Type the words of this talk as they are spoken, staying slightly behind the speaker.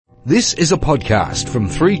This is a podcast from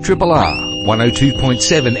 3RRR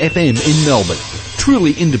 102.7 FM in Melbourne.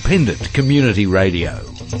 Truly independent community radio.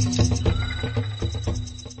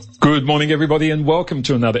 Good morning, everybody, and welcome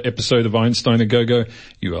to another episode of Einstein A Go-Go.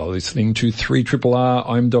 You are listening to 3RRR.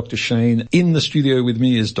 I'm Dr. Shane. In the studio with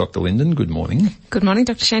me is Dr. Lyndon. Good morning. Good morning,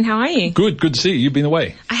 Dr. Shane. How are you? Good to see you. You've been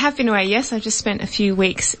away. I have been away, yes. I just spent a few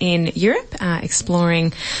weeks in Europe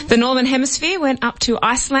exploring the Northern Hemisphere. Went up to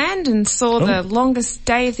Iceland and saw the longest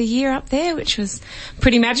day of the year up there, which was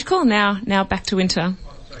pretty magical. Now back to winter.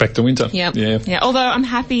 Back to winter. Yep. Yeah. Although I'm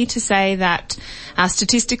happy to say that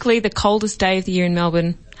statistically the coldest day of the year in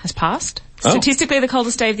Melbourne has passed. Statistically, the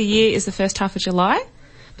coldest day of the year is the first half of July,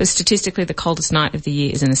 but statistically, the coldest night of the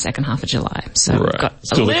year is in the second half of July. So we've got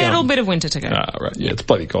a little bit of winter to go. Right. Yeah, it's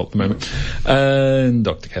bloody cold at the moment. And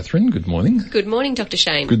Dr. Catherine, good morning. Good morning, Dr.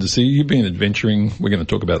 Shane. Good to see you. You've been adventuring. We're going to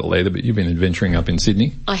talk about it later, but you've been adventuring up in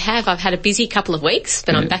Sydney. I have. I've had a busy couple of weeks,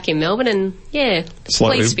 but I'm back in Melbourne and,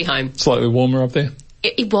 pleased to be home. Slightly warmer up there?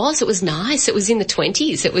 It was nice. It was in the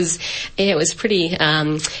 20s. It was pretty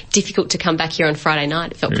difficult to come back here on Friday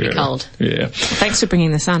night. It felt pretty cold. Yeah. Thanks for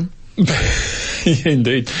bringing the sun. Yeah,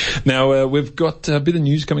 indeed. Now, we've got a bit of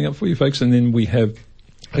news coming up for you folks, and then we have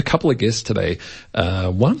a couple of guests today.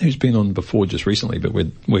 One who's been on before just recently, but we're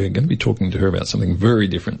going to be talking to her about something very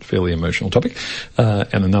different, fairly emotional topic,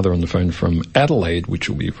 and another on the phone from Adelaide, which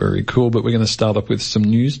will be very cool. But we're going to start up with some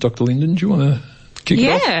news. Dr. Lyndon, do you want to kick it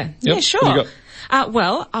off? Yeah, sure. What do you got?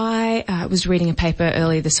 Well, I was reading a paper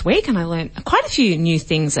earlier this week and I learned quite a few new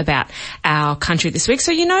things about our country this week.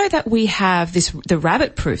 So you know that we have the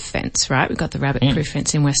rabbit-proof fence, right? We've got the rabbit-proof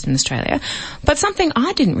fence in Western Australia. But something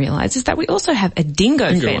I didn't realise is that we also have a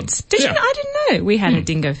dingo fence. Did you know? I didn't know we had a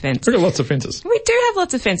dingo fence. We've got lots of fences. We do have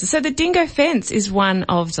lots of fences. So the dingo fence is one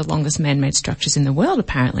of the longest man-made structures in the world,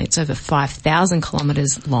 apparently. It's over 5,000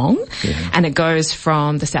 kilometres long and it goes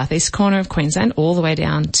from the southeast corner of Queensland all the way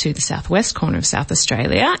down to the southwest corner of South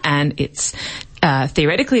Australia, and it's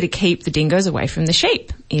theoretically to keep the dingoes away from the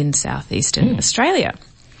sheep in southeastern Australia.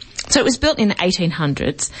 So it was built in the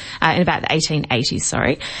 1800s, in about the 1880s,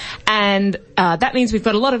 sorry. And that means we've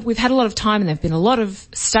had a lot of time and there've been a lot of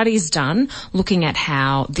studies done looking at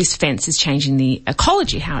how this fence is changing the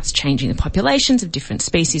ecology, how it's changing the populations of different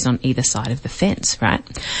species on either side of the fence, right?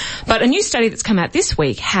 But a new study that's come out this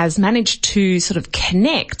week has managed to sort of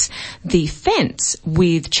connect the fence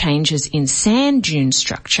with changes in sand dune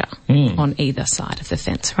structure on either side of the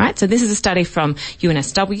fence, right? So this is a study from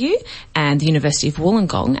UNSW and the University of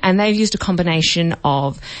Wollongong, and they've used a combination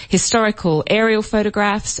of historical aerial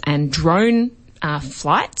photographs and drone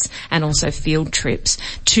flights and also field trips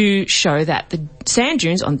to show that the sand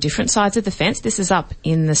dunes on different sides of the fence, this is up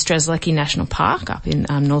in the Strzelecki National Park up in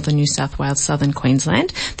northern New South Wales, southern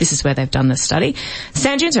Queensland. This is where they've done the study.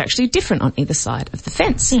 Sand dunes are actually different on either side of the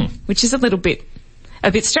fence, which is a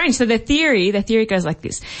bit strange. So their theory goes like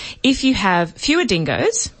this. If you have fewer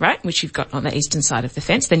dingoes, right, which you've got on the eastern side of the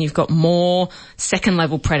fence, then you've got more second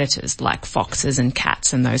level predators like foxes and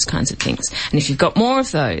cats and those kinds of things. And if you've got more of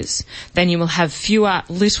those, then you will have fewer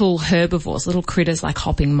little herbivores, little critters like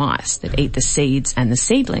hopping mice that eat the seeds and the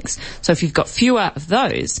seedlings. So if you've got fewer of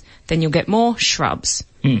those, then you'll get more shrubs.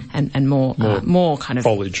 And more kind of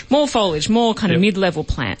foliage. More foliage, more kind of mid-level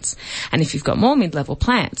plants. And if you've got more mid-level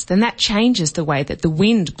plants, then that changes the way that the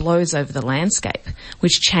wind blows over the landscape,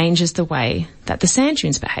 which changes the way that the sand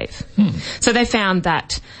dunes behave. So they found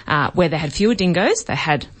that where they had fewer dingoes, they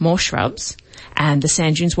had more shrubs, and the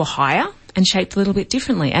sand dunes were higher and shaped a little bit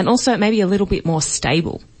differently, and also maybe a little bit more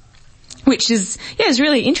stable. Which is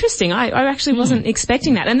really interesting. I actually wasn't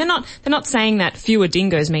expecting that. And they're not saying that fewer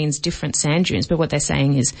dingoes means different sand dunes, but what they're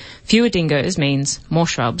saying is fewer dingoes means more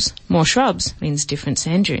shrubs means different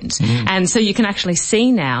sand dunes. And so you can actually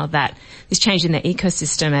see now that this change in the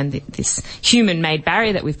ecosystem and this human-made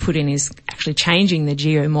barrier that we've put in is actually changing the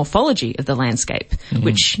geomorphology of the landscape,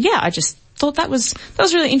 which, I just thought that was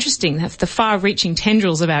really interesting, the far-reaching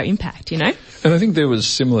tendrils of our impact, you know? And I think there was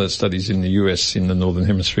similar studies in the US in the Northern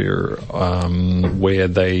Hemisphere where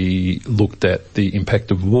they looked at the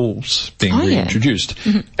impact of wolves being reintroduced.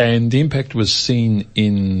 And the impact was seen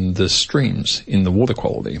in the streams, in the water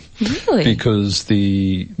quality. Really? Because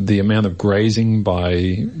the amount of grazing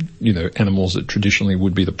by, animals that traditionally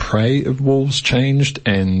would be the prey of wolves changed,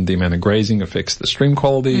 and the amount of grazing affects the stream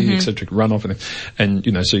quality, etc., runoff.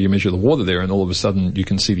 And so you measure the water there, and all of a sudden you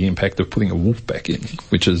can see the impact of putting a wolf back in,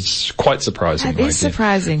 which is quite surprising. That is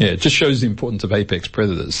surprising. Yeah, it just shows the importance of apex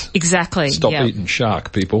predators. Exactly. Stop eating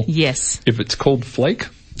shark, people. Yes. If it's called flake,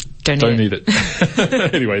 don't eat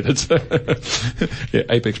it. Anyway, that's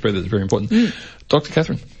apex predators is very important. Dr.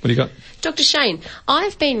 Catherine, what do you got? Dr. Shane,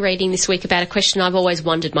 I've been reading this week about a question I've always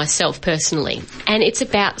wondered myself personally, and it's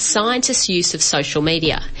about scientists' use of social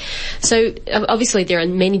media. So obviously there are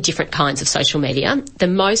many different kinds of social media. The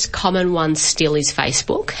most common one still is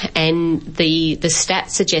Facebook, and the stats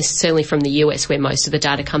suggest, certainly from the US where most of the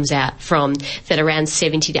data comes out from, that around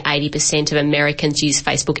 70 to 80% of Americans use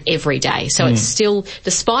Facebook every day. So it's still,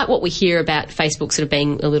 despite what we hear about Facebook sort of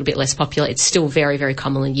being a little bit less popular, it's still very, very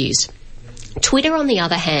commonly used. Twitter, on the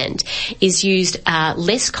other hand, is used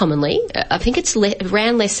less commonly. I think it's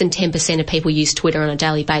around less than 10% of people use Twitter on a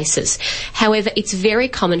daily basis. However, it's very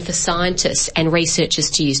common for scientists and researchers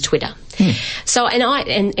to use Twitter. So,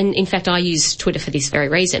 and in fact, I use Twitter for this very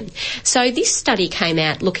reason. So this study came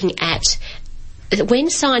out looking at when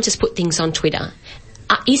scientists put things on Twitter,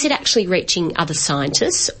 is it actually reaching other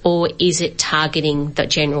scientists, or is it targeting the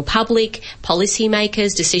general public,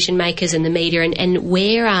 policymakers, decision makers and the media, and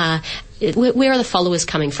where are the followers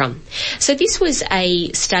coming from? So this was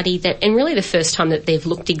a study that, and really the first time that they've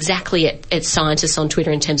looked exactly at scientists on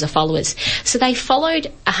Twitter in terms of followers. So they followed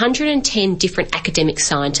 110 different academic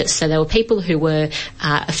scientists. So they were people who were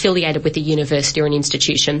affiliated with a university or an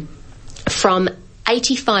institution from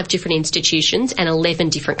 85 different institutions and 11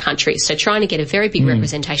 different countries. So trying to get a very big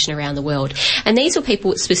representation around the world. And these were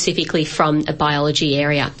people specifically from a biology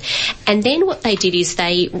area. And then what they did is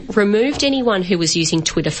they removed anyone who was using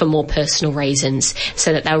Twitter for more personal reasons,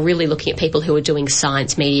 so that they were really looking at people who were doing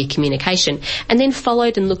science, media, communication, and then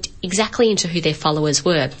followed and looked exactly into who their followers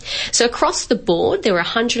were. So across the board, there were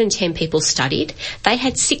 110 people studied. They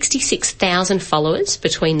had 66,000 followers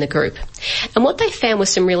between the group. And what they found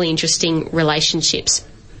was some really interesting relationships.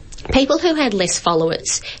 People who had less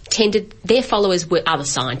followers their followers were other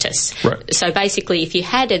scientists. Right. So basically, if you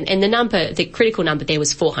had, and the critical number there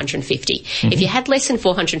was 450. If you had less than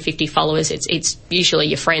 450 followers, it's usually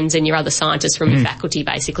your friends and your other scientists from your faculty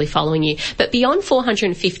basically following you. But beyond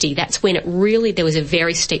 450, that's when there was a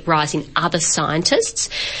very steep rise in other scientists.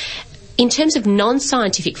 In terms of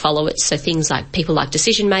non-scientific followers, so things like people like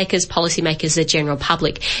decision makers, policy makers, the general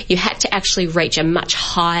public, you had to actually reach a much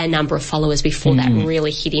higher number of followers before that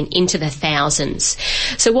really hit into the thousands.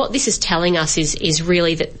 So what this is telling us is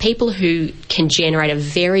really that people who can generate a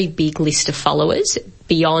very big list of followers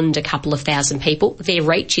beyond a couple of thousand people, their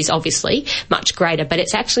reach is obviously much greater, but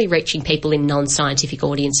it's actually reaching people in non-scientific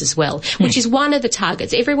audience as well, which is one of the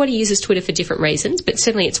targets. Everybody uses Twitter for different reasons, but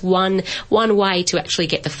certainly it's one way to actually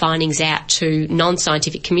get the findings out to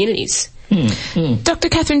non-scientific communities. Dr.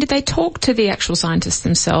 Catherine, did they talk to the actual scientists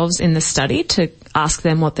themselves in the study to ask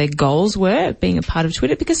them what their goals were being a part of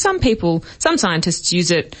Twitter? Because some scientists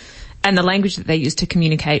use it, and the language that they use to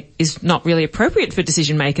communicate is not really appropriate for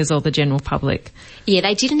decision makers or the general public. Yeah,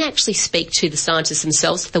 they didn't actually speak to the scientists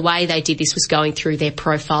themselves. The way they did this was going through their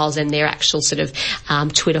profiles and their actual sort of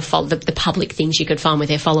Twitter the public things you could find with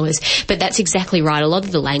their followers. But that's exactly right. A lot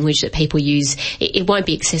of the language that people use, it won't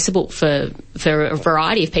be accessible for a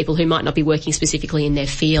variety of people who might not be working specifically in their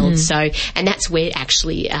field. So, and that's where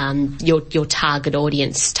actually your target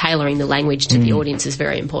audience, tailoring the language to the audience is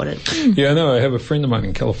very important. Yeah, I know. I have a friend of mine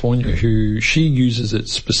in California who she uses it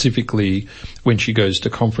specifically when she goes to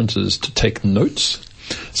conferences to take notes.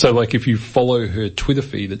 So, like, if you follow her Twitter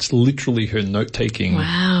feed, it's literally her note-taking.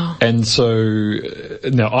 Wow. And so,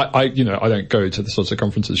 now, I don't go to the sorts of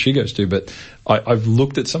conferences she goes to, but I've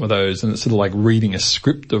looked at some of those, and it's sort of like reading a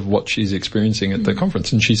script of what she's experiencing at the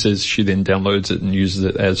conference. And she says she then downloads it and uses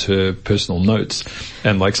it as her personal notes.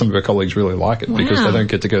 And, like, some of her colleagues really like it because they don't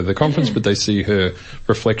get to go to the conference, but they see her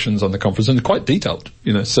reflections on the conference, and quite detailed,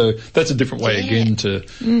 So that's a different way, again,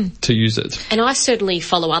 to use it. And I certainly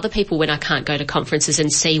follow other people when I can't go to conferences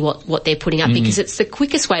and see what they're putting up, because it's the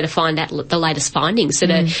quickest way to find out the latest findings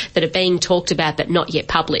that are being talked about but not yet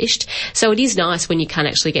published. So it is nice when you can't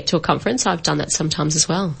actually get to a conference. I've done that sometimes as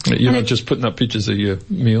well. You're not just putting up pictures of your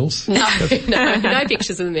meals? No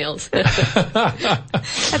pictures of the meals.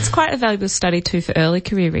 That's quite a valuable study too for early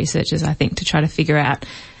career researchers, I think, to try to figure out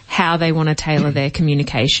how they want to tailor their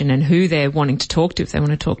communication and who they're wanting to talk to, if they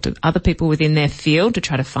want to talk to other people within their field to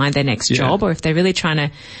try to find their next job, or if they're really trying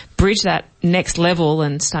to bridge that next level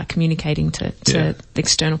and start communicating to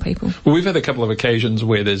external people. Well, we've had a couple of occasions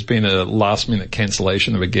where there's been a last-minute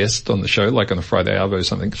cancellation of a guest on the show, like on a Friday Arvo or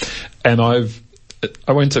something, and I've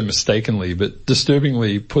I won't say mistakenly, but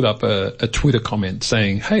disturbingly put up a Twitter comment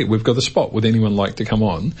saying, hey, we've got a spot. Would anyone like to come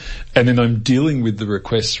on? And then I'm dealing with the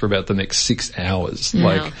requests for about the next 6 hours. Yeah.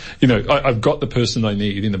 Like, you know, I've got the person I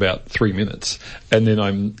need in about 3 minutes, and then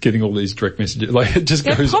I'm getting all these direct messages. Like, it just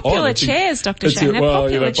They're goes on. popular chairs, Dr. Shane. They're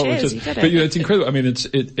popular chairs. But you know, it's incredible. I mean,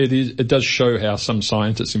 it does show how some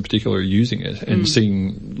scientists in particular are using it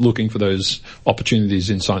and looking for those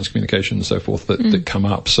opportunities in science communication and so forth that come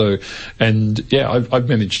up. So, and yeah, I've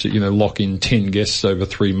managed to, you know, lock in 10 guests over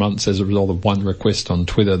 3 months as a result of one request on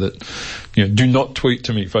Twitter that, you know, do not tweet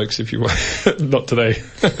to me, folks, if you want. Not today.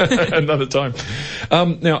 Another time.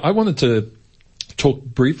 Now, I wanted to talk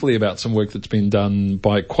briefly about some work that's been done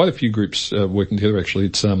by quite a few groups working together, actually.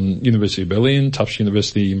 It's University of Berlin, Tufts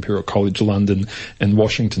University, Imperial College London, and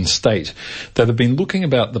Washington State that have been looking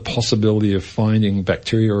about the possibility of finding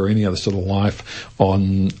bacteria or any other sort of life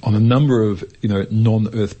on a number of, you know,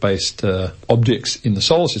 non-Earth-based objects in the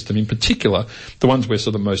solar system. In particular, the ones we're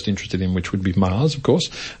sort of most interested in, which would be Mars, of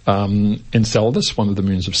course, Enceladus, one of the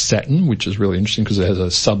moons of Saturn, which is really interesting because it has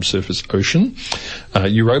a subsurface ocean,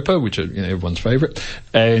 Europa, which are, you know, everyone's favourite,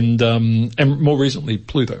 and more recently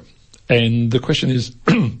Pluto. And the question is,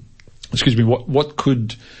 excuse me, what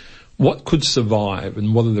could survive,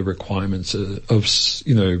 and what are the requirements of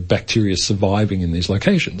you know, bacteria surviving in these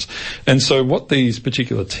locations? And so what these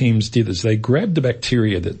particular teams did is they grabbed the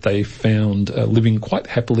bacteria that they found living quite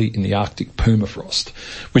happily in the Arctic permafrost,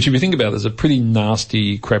 which, if you think about it, is a pretty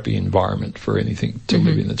nasty, crappy environment for anything to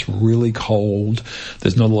live in. It's really cold.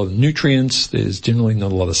 There's not a lot of nutrients. There's generally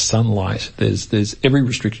not a lot of sunlight. There's every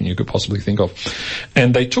restriction you could possibly think of.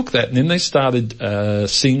 And they took that and then they started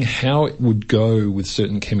seeing how it would go with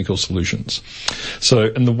certain chemical solutions. So,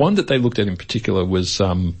 and the one that they looked at in particular was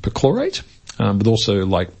perchlorate, but also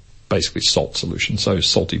like basically salt solution, so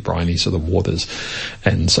salty, briny sort of waters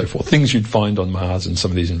and so forth. Things you'd find on Mars and some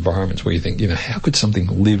of these environments where you think, you know, how could something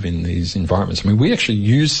live in these environments? I mean, we actually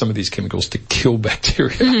use some of these chemicals to kill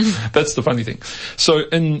bacteria. That's the funny thing. So,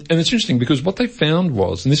 and it's interesting because what they found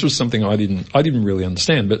was, and this was something I didn't really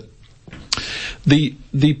understand, but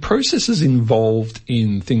the processes involved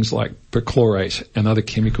in things like perchlorate and other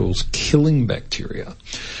chemicals killing bacteria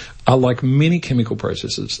are like many chemical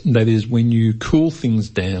processes. That is, when you cool things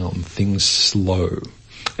down, things slow,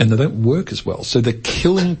 and they don't work as well. So the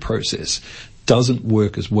killing process doesn't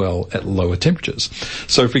work as well at lower temperatures.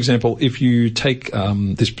 So, for example, if you take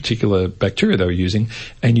this particular bacteria they were using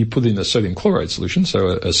and you put in a sodium chloride solution,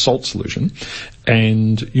 so a salt solution,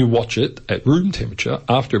 and you watch it at room temperature,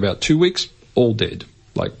 after about 2 weeks, all dead.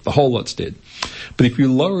 Like, the whole lot's dead. But if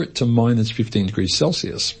you lower it to minus 15 degrees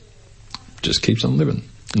Celsius, it just keeps on living.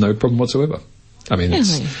 No problem whatsoever. I mean,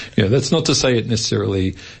 it's, you know, that's not to say it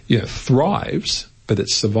necessarily, you know, thrives, but it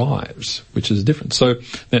survives, which is different. So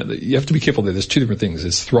now you have to be careful there. There's two different things.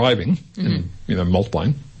 There's thriving and, you know,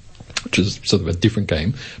 multiplying, which is sort of a different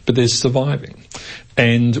game, but there's surviving.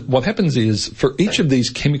 And what happens is, for each of these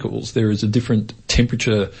chemicals, there is a different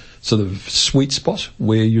temperature sort of sweet spot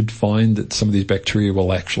where you'd find that some of these bacteria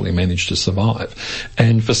will actually manage to survive.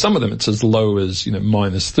 And for some of them, it's as low as, you know,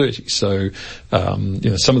 minus 30. So, you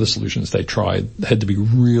know, some of the solutions they tried had to be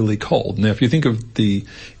really cold. Now, if you think of the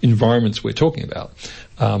environments we're talking about,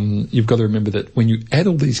 you've got to remember that when you add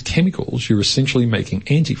all these chemicals, you're essentially making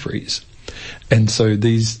antifreeze. And so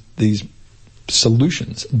these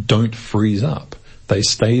solutions don't freeze up. They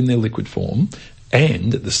stay in their liquid form,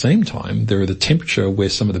 and at the same time, they're at a temperature where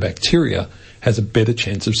some of the bacteria has a better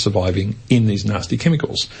chance of surviving in these nasty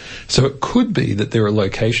chemicals. So it could be that there are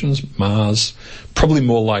locations, Mars, probably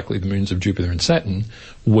more likely the moons of Jupiter and Saturn,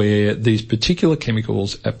 where these particular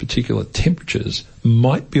chemicals at particular temperatures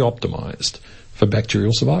might be optimized for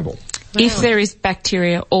bacterial survival. If there is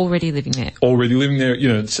bacteria already living there. Already living there, you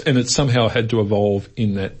know, and it somehow had to evolve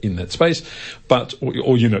in that space, but,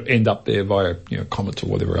 or you know, end up there via, you know, comets or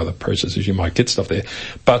whatever other processes you might get stuff there.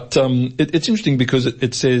 But, it's interesting because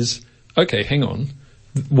it says, okay, hang on,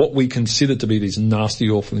 what we consider to be these nasty,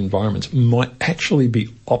 awful environments might actually be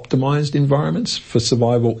optimized environments for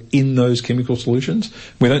survival in those chemical solutions.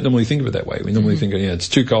 We don't normally think of it that way. We normally think, it's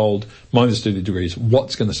too cold, minus 30 degrees,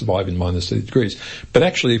 what's going to survive in minus 30 degrees? But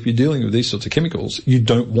actually, if you're dealing with these sorts of chemicals, you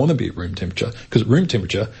don't want to be at room temperature, because at room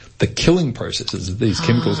temperature, the killing processes that these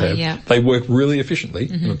chemicals have, they work really efficiently,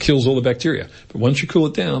 and it kills all the bacteria. But once you cool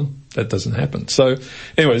it down, that doesn't happen. So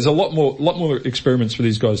anyway, there's a lot more experiments for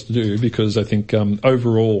these guys to do, because I think,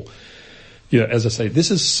 overall, you know, as I say, this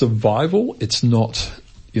is survival. It's not,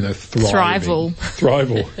 you know, thriving.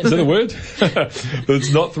 Thrival. Is that a word?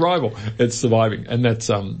 It's not thrival. It's surviving. And that's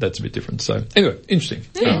a bit different. So anyway, interesting.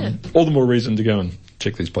 Yeah. All the more reason to go and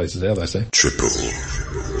check these places out, I say. Triple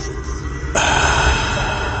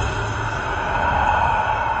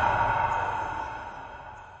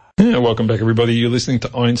Yeah, welcome back, everybody. You're listening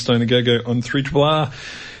to Einstein a Go-Go on 3RRR.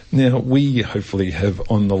 Now, we hopefully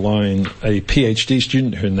have on the line a PhD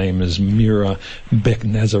student. Her name is Mira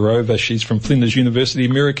Beknazarova. She's from Flinders University.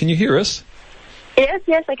 Mira, can you hear us?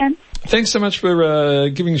 Yes, I can. Thanks so much for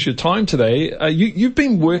giving us your time today. You've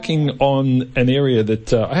been working on an area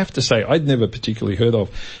that I have to say I'd never particularly heard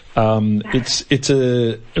of. It's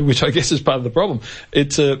a, which I guess is part of the problem.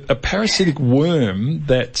 It's a parasitic worm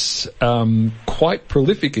that's quite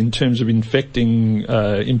prolific in terms of infecting,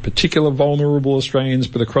 in particular, vulnerable Australians,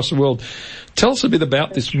 but across the world. Tell us a bit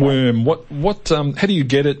about this worm. How do you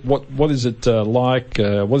get it? What is it like?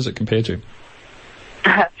 What does it compare to?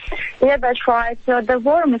 Yeah, that's right. So the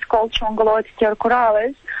worm is called Chongoloid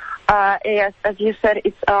stercoralis. Yes, as you said,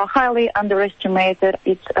 it's highly underestimated.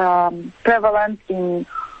 It's prevalent in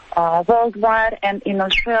worldwide and in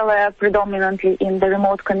Australia, predominantly in the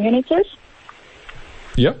remote communities.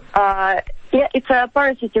 Yep. Yeah, it's a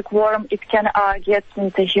parasitic worm. It can get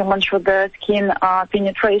into humans through the skin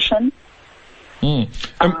penetration.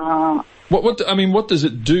 What does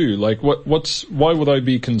it do? Like, why would I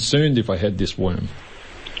be concerned if I had this worm?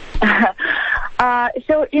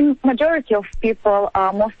 So in majority of people,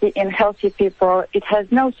 mostly in healthy people, it has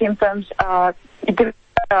no symptoms, no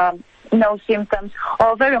symptoms,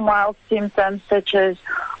 or very mild symptoms such as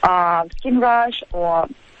skin rash or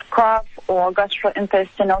cough or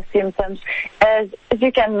gastrointestinal symptoms. As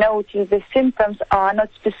you can notice, the symptoms are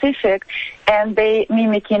not specific and they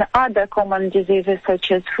mimic in other common diseases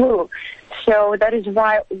such as flu. So that is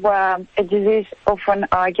why a disease often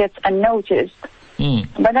gets unnoticed.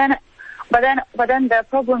 But then the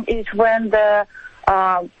problem is when the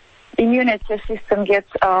immunity system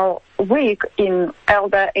gets weak in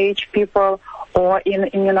elder age people or in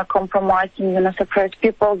immunocompromised, immunosuppressed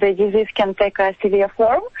people, the disease can take a severe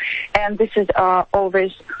form, and this is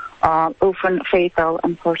always often fatal,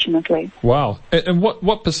 unfortunately. Wow. And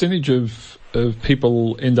what percentage of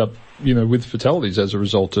people end up, with fatalities as a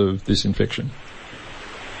result of this infection?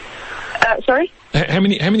 Sorry? How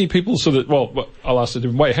many people I'll ask it a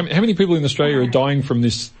different way. How many people in Australia are dying from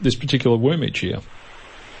this particular worm each year?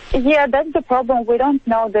 Yeah, that's the problem. We don't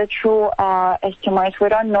know the true estimates. We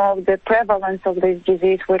don't know the prevalence of this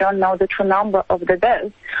disease. We don't know the true number of the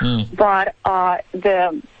deaths. But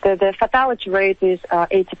the fatality rate is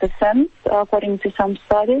 80%, according to some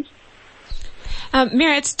studies.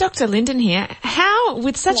 Mira, it's Dr. Linden here. How,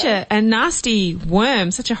 with such a nasty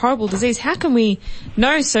worm, such a horrible disease, how can we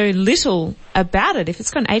know so little about it if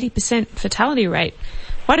it's got an 80% fatality rate?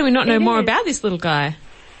 Why do we not know more about this little guy?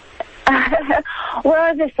 Well,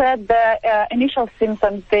 as I said, the initial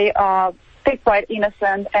symptoms, they're quite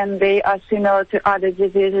innocent and they are similar to other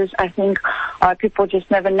diseases. I think people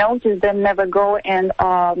just never notice them, never go and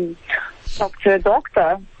talk to a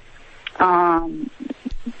doctor. But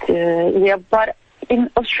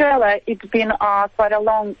in Australia, it's been quite a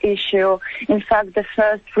long issue. In fact, the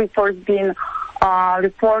first case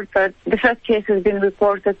has been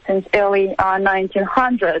reported since early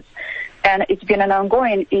 1900s, and it's been an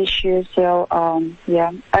ongoing issue. So,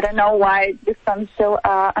 I don't know why this becomes so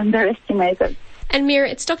underestimated. And Mira,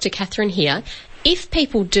 it's Dr. Catherine here. If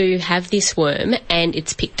people do have this worm and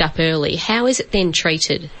it's picked up early, how is it then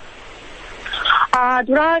treated?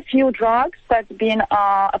 There are a few drugs that's been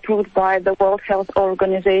approved by the World Health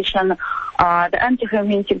Organization. The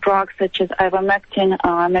antihelminthic drugs such as ivermectin,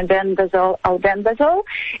 mebendazole, albendazole,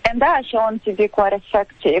 and they are shown to be quite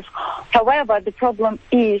effective. However, the problem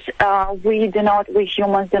is we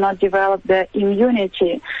humans do not develop the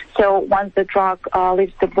immunity. So once the drug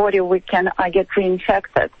leaves the body, we can get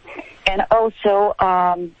reinfected. And also,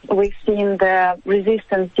 we've seen the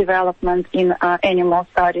resistance development in animal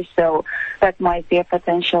studies, so that might be a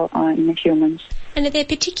potential in humans. And are there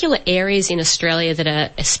particular areas in Australia that are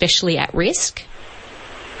especially at risk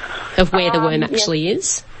of where the worm actually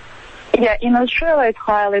is? Yeah, in Australia it's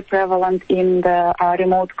highly prevalent in the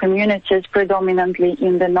remote communities, predominantly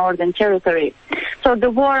in the Northern Territory. So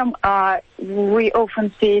the worm, we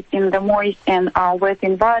often see it in the moist and wet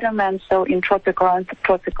environments, so in tropical and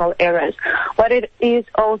subtropical areas. But it is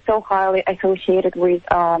also highly associated with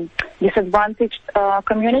disadvantaged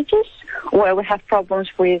communities where we have problems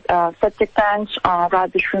with septic tanks,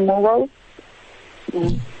 rubbish removal.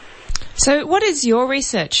 So what is your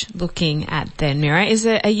research looking at then, Mira?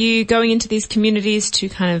 Are you going into these communities to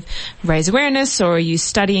kind of raise awareness, or are you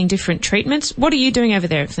studying different treatments? What are you doing over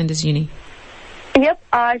there at Flinders Uni? Yep.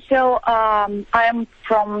 So I am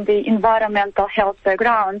from the environmental health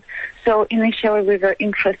background. So initially we were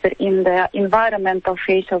interested in the environmental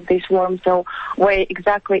phase of this worm. So where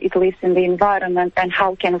exactly it lives in the environment and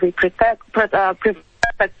how can we prevent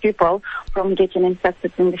protect people from getting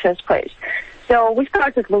infected in the first place. So we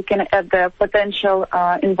started looking at the potential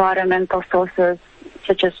environmental sources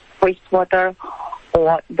such as wastewater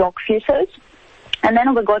or dog feces. And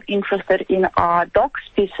then we got interested in dog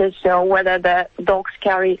species, so whether the dogs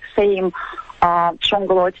carry same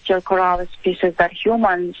Strongyloides stercoralis species that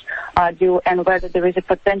humans do, and whether there is a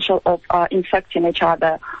potential of infecting each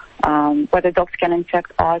other, whether dogs can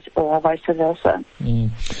infect us or vice versa.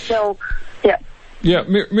 So, yeah. Yeah,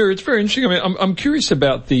 Mira, it's very interesting. I mean, I'm curious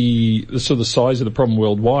about the sort of size of the problem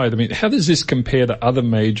worldwide. I mean, how does this compare to other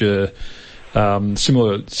major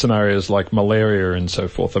similar scenarios like malaria and so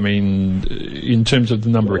forth? I mean, in terms of the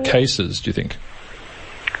number of cases, do you think?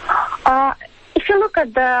 If you look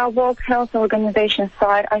at the World Health Organization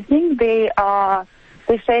side, I think they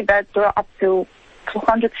say that there are up to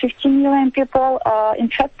 215 million people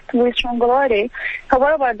infected with Strongyloides.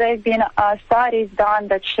 However, there have been studies done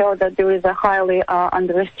that show that there is a highly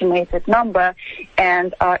underestimated number,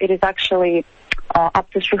 and it is actually up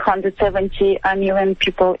to 370 million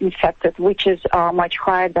people infected, which is much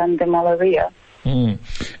higher than the malaria. And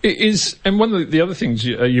one of the other things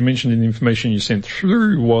you mentioned in the information you sent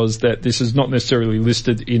through was that this is not necessarily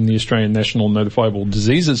listed in the Australian National Notifiable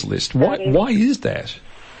Diseases list. Why is that?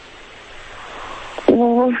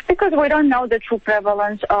 Well, because we don't know the true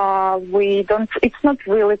prevalence. It's not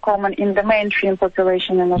really common in the mainstream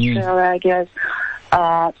population in Australia, I guess.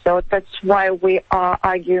 So that's why we are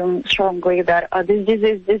arguing strongly that this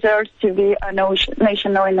disease deserves to be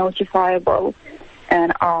nationally notifiable,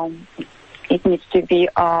 and it needs to be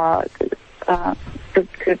put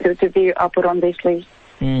on this list.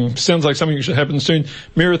 Sounds like something that should happen soon.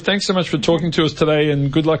 Mira, thanks so much for talking to us today,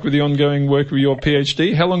 and good luck with the ongoing work with your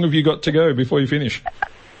PhD. How long have you got to go before you finish?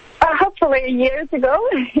 Hopefully a year to go.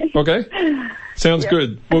 Okay. Sounds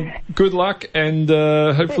good. Well, good luck, and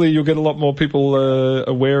hopefully you'll get a lot more people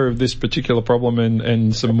aware of this particular problem,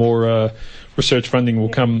 and some more research funding will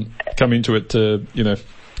come into it to,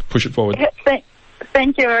 push it forward.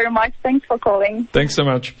 Thank you very much. Thanks for calling. Thanks so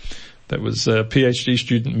much. That was PhD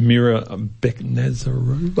student Mira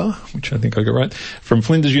Beknazarova, which I think I got right, from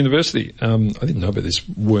Flinders University. I didn't know about this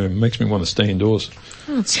worm. It makes me want to stay indoors.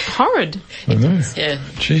 Oh, it's horrid. I know. Yeah.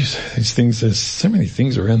 Jeez, these things, there's so many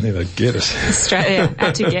things around there that get us. Australia,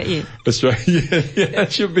 out to get you. Australia, yeah,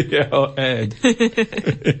 that should be our ad.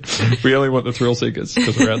 We only want the thrill seekers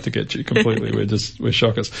because we're out to get you completely. We're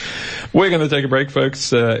shockers. We're going to take a break,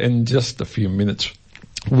 folks, in just a few minutes.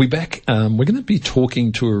 We'll be back. We're going to be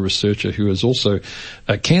talking to a researcher who is also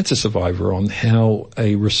a cancer survivor on how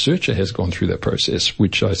a researcher has gone through that process,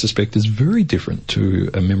 which I suspect is very different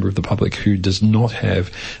to a member of the public who does not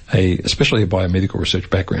have especially a biomedical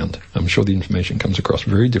research background. I'm sure the information comes across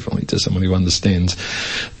very differently to someone who understands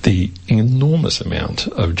the enormous amount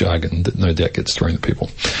of jargon that no doubt gets thrown at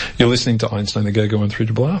people. You're listening to Einstein the Go-Go on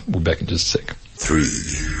 3RR. We'll be back in just a sec.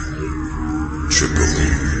 3RR.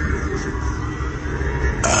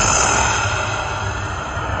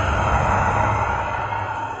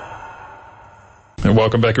 And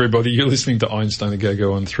welcome back, everybody. You're listening to Einstein the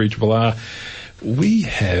Go-Go on 3RR. We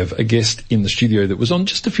have a guest in the studio that was on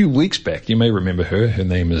just a few weeks back. You may remember her. Her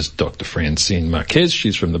name is Dr. Francine Marquez.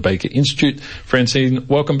 She's from the Baker Institute. Francine,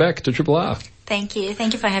 welcome back to RRR. Thank you.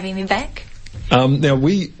 Thank you for having me back. Now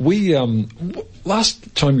we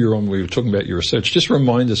last time you were on, we were talking about your research. Just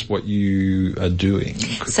remind us what you are doing.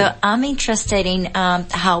 So I'm interested in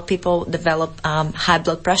how people develop high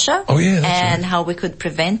blood pressure. Oh yeah, that's and right. How we could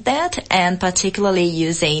prevent that, and particularly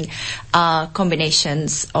using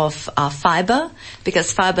combinations of fiber,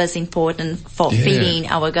 because fiber is important for feeding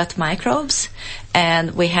our gut microbes.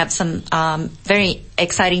 And we have some very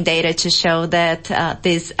exciting data to show that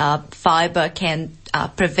this fiber can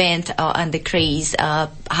prevent and decrease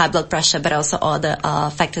high blood pressure, but also other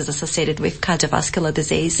factors associated with cardiovascular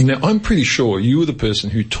disease. Now, I'm pretty sure you were the person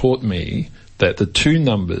who taught me that the two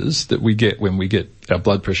numbers that we get when we get our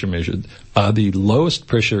blood pressure measured are the lowest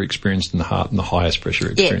pressure experienced in the heart and the highest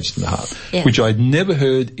pressure experienced in the heart, which I'd never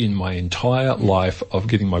heard in my entire life of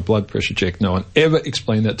getting my blood pressure checked. No one ever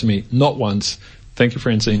explained that to me, not once. Thank you,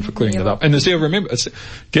 Francine, for clearing it up. And see, I remember.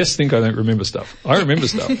 Guests think I don't remember stuff. I remember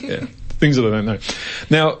stuff. Yeah. Things that I don't know.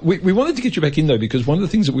 Now, we wanted to get you back in, though, because one of the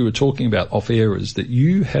things that we were talking about off air is that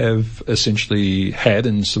you have essentially had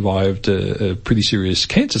and survived a pretty serious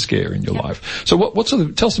cancer scare in your life. So what sort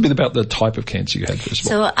of, tell us a bit about the type of cancer you had, first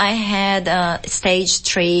of all. So I had stage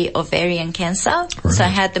 3 ovarian cancer. Right. So I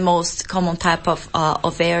had the most common type of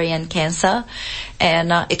ovarian cancer,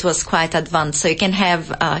 and it was quite advanced. So you can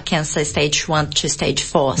have cancer stage 1 to stage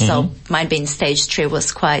 4. So mine being stage 3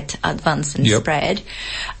 was quite advanced and spread.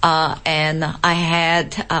 and I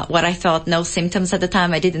had what I thought no symptoms at the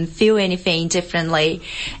time. I didn't feel anything differently,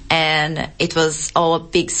 and it was all a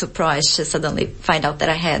big surprise to suddenly find out that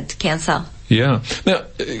I had cancer. Yeah. Now,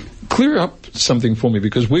 clear up something for me,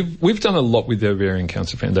 because we've done a lot with the Ovarian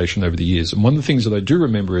Cancer Foundation over the years, and one of the things that I do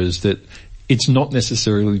remember is that it's not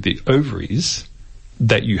necessarily the ovaries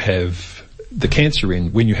that you have the cancer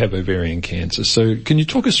in when you have ovarian cancer. So can you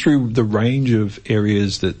talk us through the range of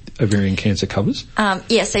areas that ovarian cancer covers?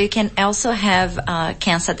 So you can also have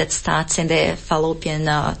cancer that starts in the fallopian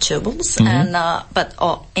tubules, and but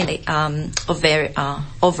in the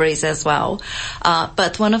ovaries as well.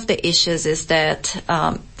 But one of the issues is that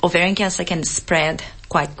ovarian cancer can spread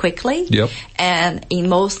quite quickly. Yep. And in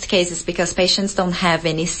most cases, because patients don't have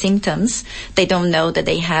any symptoms, they don't know that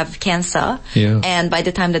they have cancer. Yeah. And by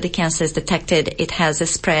the time that the cancer is detected, it has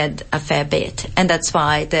spread a fair bit. And that's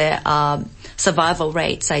why the survival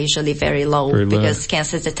rates are usually very low, because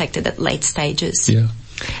cancer is detected at late stages. Yeah.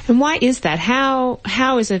 And why is that?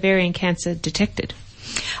 How is ovarian cancer detected?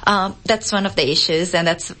 That's one of the issues, and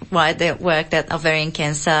that's why the work that Ovarian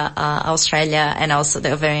Cancer Australia and also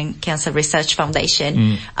the Ovarian Cancer Research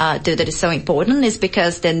Foundation do that is so important, is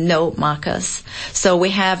because there are no markers. So we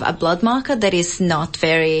have a blood marker that is not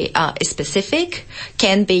very specific,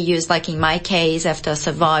 can be used, like in my case, after I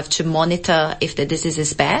survive, to monitor if the disease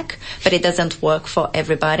is back, but it doesn't work for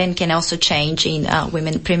everybody, and can also change in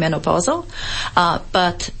women premenopausal.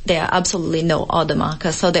 But there are absolutely no other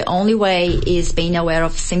markers. So the only way is being aware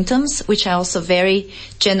of symptoms, which are also very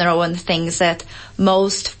general and things that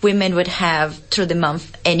most women would have through the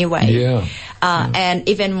month anyway. Yeah. And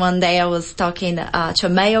even one day I was talking to a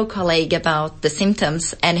male colleague about the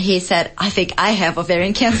symptoms, and he said, I think I have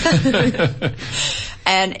ovarian cancer.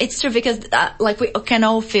 And it's true, because we can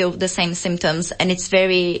all feel the same symptoms, and it's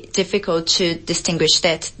very difficult to distinguish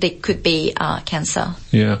that they could be cancer.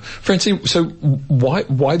 Yeah. Francine, so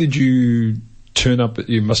why did you turn up?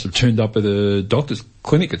 You must have turned up at a doctor's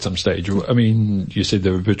clinic at some stage. I mean, you said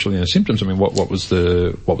there were virtually no symptoms. I mean, what was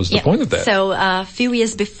the point of that? So a few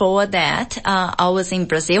years before that, I was in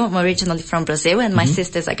Brazil. I'm originally from Brazil, and my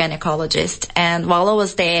sister's a gynecologist. And while I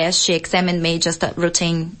was there, she examined me, just a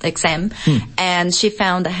routine exam, and she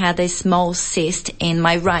found I had a small cyst in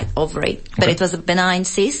my right ovary, but it was a benign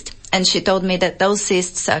cyst. And she told me that those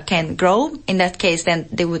cysts can grow. In that case, then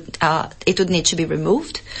it would need to be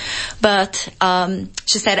removed. But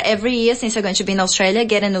she said, every year since you're going to be in Australia,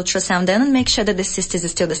 get an ultrasound done and make sure that the cyst is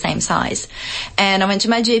still the same size. And I went to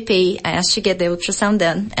my GP, I asked to get the ultrasound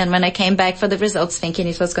done, and when I came back for the results thinking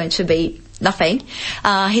it was going to be nothing,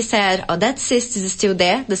 he said, that cyst is still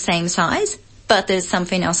there, the same size, but there's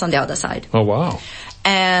something else on the other side. Oh, wow.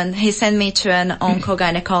 And he sent me to an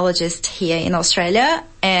onco-gynecologist here in Australia,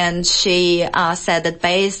 and she said that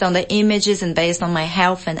based on the images and based on my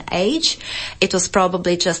health and age, it was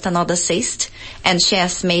probably just another cyst, and she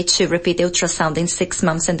asked me to repeat the ultrasound in 6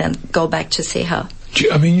 months and then go back to see her.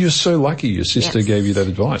 I mean, you're so lucky your sister gave you that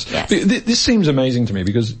advice. Yes. This seems amazing to me,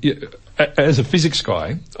 because as a physics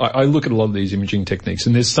guy, I look at a lot of these imaging techniques,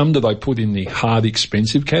 and there's some that I put in the hard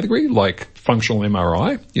expensive category, like functional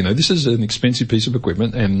MRI. You know, this is an expensive piece of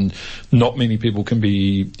equipment, and not many people can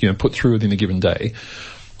be, put through it in a given day.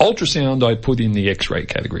 Ultrasound I put in the X-ray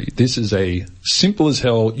category. This is a simple as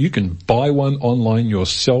hell, you can buy one online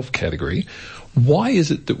yourself category. Why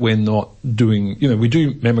is it that we're not doing, we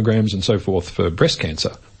do mammograms and so forth for breast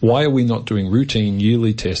cancer. Why are we not doing routine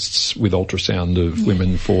yearly tests with ultrasound of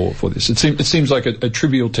women for this? It seems like a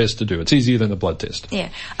trivial test to do. It's easier than a blood test. Yeah,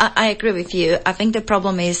 I agree with you. I think the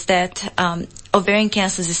problem is that ovarian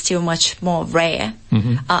cancer is still much more rare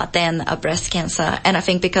than a breast cancer. And I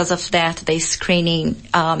think because of that, the screening,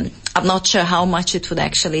 I'm not sure how much it would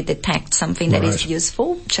actually detect something that is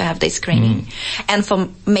useful to have the screening. And for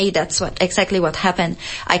me, that's exactly what happened.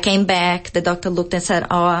 I came back, the doctor looked and said,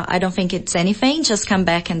 I don't think it's anything, just come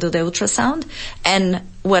back and do the ultrasound. And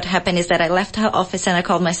what happened is that I left her office and I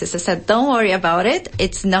called my sister, said, don't worry about it,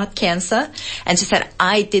 it's not cancer. And she said,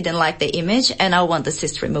 I didn't like the image and I want the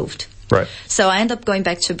cyst removed. Right. So I ended up going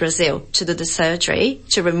back to Brazil to do the surgery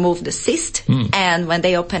to remove the cyst. And when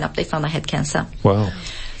they opened up, they found I had cancer. Wow.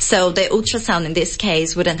 So the ultrasound in this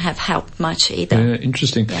case wouldn't have helped much either. Yeah,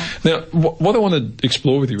 interesting. Yeah. Now, what I want to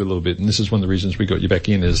explore with you a little bit, and this is one of the reasons we got you back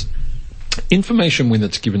in, is information when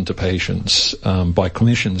it's given to patients by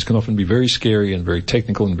clinicians can often be very scary and very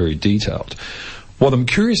technical and very detailed. What I'm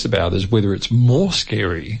curious about is whether it's more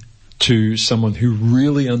scary to someone who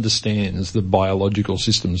really understands the biological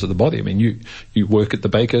systems of the body. I mean, you work at the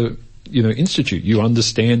Baker, Institute. You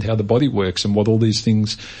understand how the body works and what all these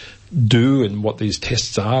things do and what these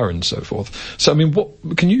tests are and so forth. So, I mean,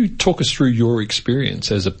 can you talk us through your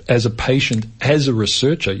experience as a patient, as a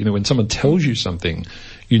researcher? You know, when someone tells you something,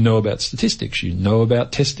 you know about statistics, you know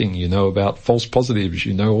about testing, you know about false positives,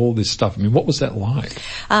 you know all this stuff. I mean, what was that like?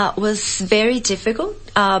 It was very difficult.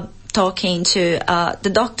 Talking to the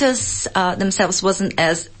doctors themselves wasn't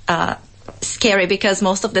as scary, because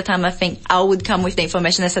most of the time I think I would come with the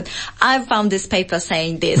information. I said, I found this paper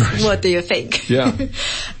saying this. Right. What do you think? Yeah.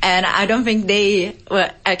 And I don't think they were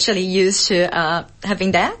actually used to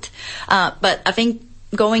having that. But I think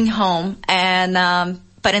going home and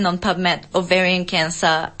putting on PubMed ovarian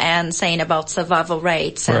cancer and saying about survival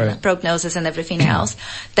rates and prognosis and everything else,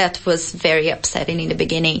 that was very upsetting in the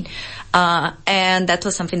beginning. And that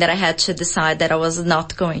was something that I had to decide that I was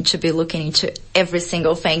not going to be looking into every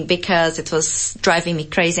single thing, because it was driving me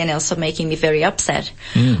crazy and also making me very upset.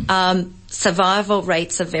 Survival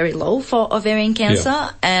rates are very low for ovarian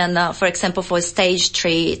cancer. And, for example, for stage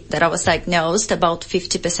 3 that I was diagnosed, about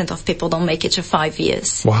 50% of people don't make it to 5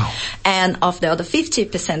 years. Wow. And of the other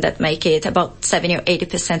 50% that make it, about 70 or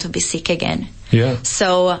 80% will be sick again. Yeah.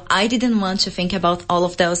 So I didn't want to think about all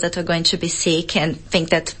of those that are going to be sick and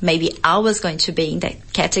think that maybe I was going to be in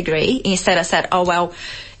that category. Instead, I said, oh, well,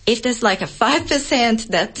 if there's like a 5%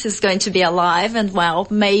 that is going to be alive, and well,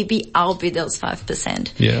 maybe I'll be those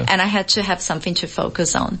 5%. Yeah. And I had to have something to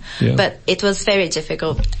focus on. Yeah. But it was very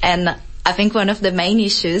difficult. And I think one of the main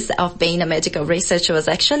issues of being a medical researcher was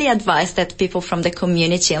actually advice that people from the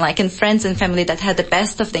community, and friends and family that had the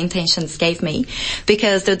best of the intentions gave me,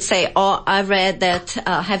 because they'd say, oh, I read that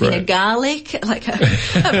having a garlic, like a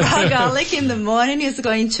raw garlic in the morning is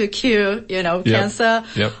going to cure, cancer,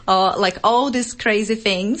 or like all these crazy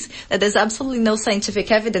things that there's absolutely no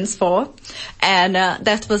scientific evidence for. And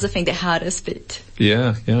that was, I think, the hardest bit.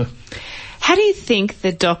 Yeah, yeah. How do you think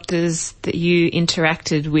the doctors that you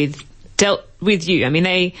interacted with dealt with you? I mean,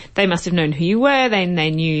 they must have known who you were, they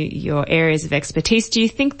knew your areas of expertise. Do you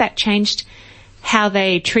think that changed how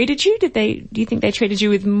they treated you? Do you think they treated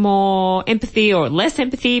you with more empathy or less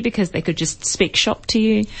empathy because they could just speak shop to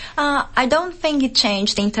you? I don't think it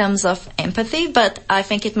changed in terms of empathy, but I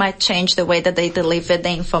think it might change the way that they delivered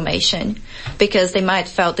the information, because they might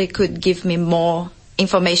felt they could give me more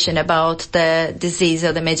information about the disease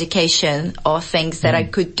or the medication or things that I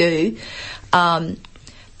could do.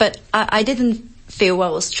 But I didn't feel I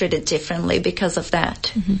was treated differently because of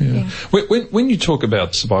that. Mm-hmm. Yeah. When you talk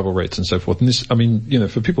about survival rates and so forth, and this, I mean,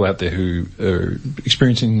 for people out there who are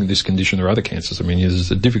experiencing this condition or other cancers, I mean, this is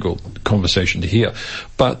a difficult conversation to hear.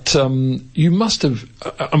 But you must have,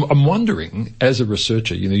 I'm wondering, as a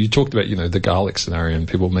researcher, you talked about, the garlic scenario and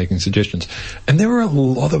people making suggestions. And there are a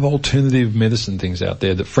lot of alternative medicine things out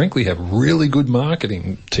there that frankly have really good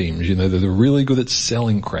marketing teams, that are really good at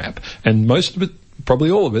selling crap. And most of it,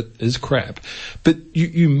 probably all of it, is crap. But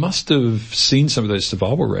you must have seen some of those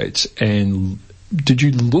survival rates, and did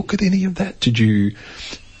you look at any of that?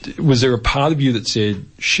 Was there a part of you that said,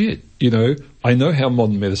 shit, I know how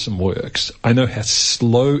modern medicine works. I know how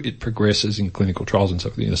slow it progresses in clinical trials and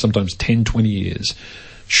so forth, sometimes 10, 20 years.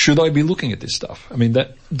 Should I be looking at this stuff? I mean,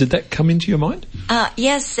 did that come into your mind?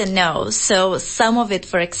 Yes and no. So some of it,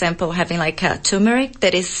 for example, having like a turmeric,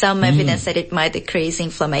 there is some evidence that it might decrease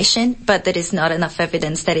inflammation, but there is not enough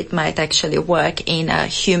evidence that it might actually work in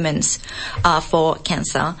humans for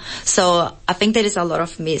cancer. So I think there is a lot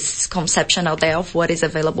of misconception out there of what is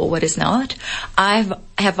available, what is not. I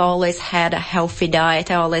have always had a healthy diet.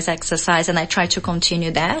 I always exercise, and I try to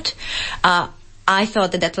continue that. I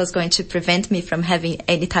thought that was going to prevent me from having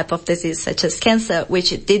any type of disease such as cancer,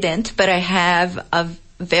 which it didn't, but I have a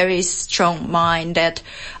very strong mind that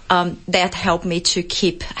helped me to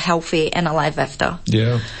keep healthy and alive after.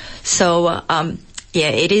 Yeah. So,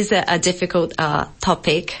 it is a difficult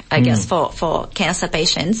topic, I guess, for cancer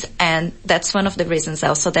patients, and that's one of the reasons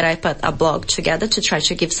also that I put a blog together to try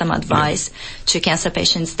to give some advice to cancer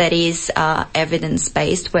patients that is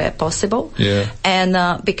evidence-based where possible. Yeah.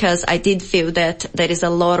 And because I did feel that there is a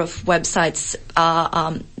lot of websites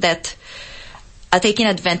that are taking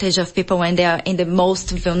advantage of people when they are in the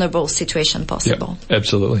most vulnerable situation possible. Yeah,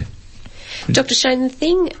 absolutely. Dr. Shane, the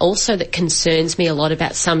thing also that concerns me a lot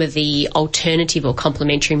about some of the alternative or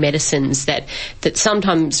complementary medicines that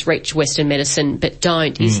sometimes reach Western medicine but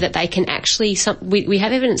don't is that they can actually, we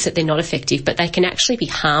have evidence that they're not effective, but they can actually be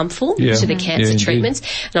harmful to the cancer treatments.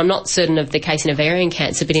 And I'm not certain of the case in ovarian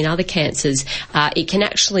cancer, but in other cancers, it can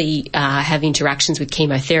actually have interactions with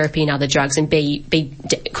chemotherapy and other drugs and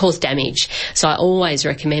cause damage. So I always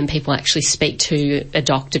recommend people actually speak to a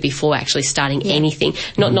doctor before actually starting anything.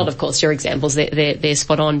 Not of course your example, examples, they're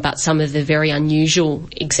spot on, but some of the very unusual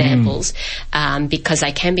examples, because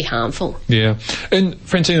they can be harmful. Yeah. And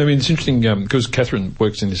Francine, I mean, it's interesting, because Catherine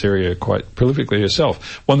works in this area quite prolifically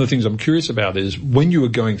herself. One of the things I'm curious about is when you were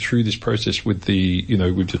going through this process with the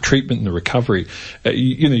treatment and the recovery,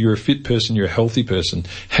 you're a fit person, you're a healthy person.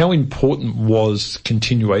 How important was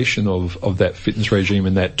continuation of that fitness regime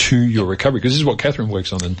and that to your recovery? Because this is what Catherine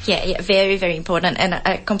works on. Yeah, very, very important. And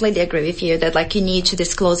I completely agree with you that like you need to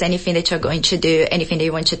disclose anything that you're going to do, anything that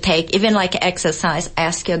you want to take, even like exercise.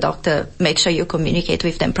 Ask your doctor, make sure you communicate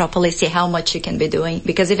with them properly, see how much you can be doing,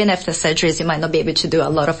 because even after surgeries you might not be able to do a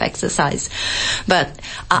lot of exercise. But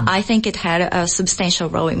I think it had a substantial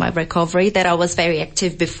role in my recovery, that I was very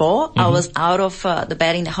active before. I was out of the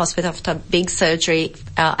bed in the hospital after a big surgery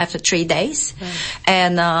after 3 days.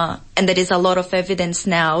 And there is a lot of evidence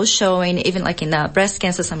now showing, even like in breast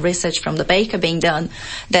cancer, some research from the Baker being done,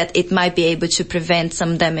 that it might be able to prevent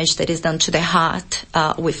some damage that is done to the heart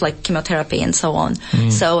with like chemotherapy and so on.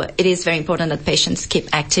 So it is very important that patients keep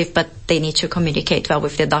active, but they need to communicate well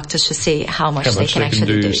with their doctors to see how much they can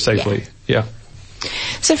actually do safely. Yeah.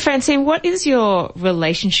 So Francine, what is your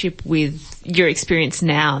relationship with your experience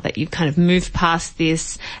now that you've kind of moved past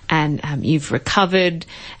this and you've recovered,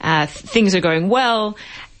 things are going well?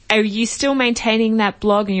 Are you still maintaining that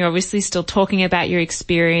blog, and you're obviously still talking about your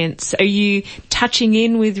experience? Are you touching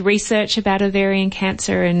in with research about ovarian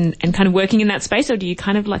cancer and kind of working in that space, or do you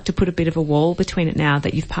kind of like to put a bit of a wall between it now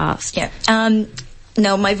that you've passed? Yeah.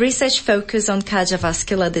 No, my research focuses on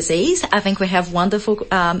cardiovascular disease. I think we have wonderful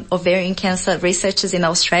ovarian cancer researchers in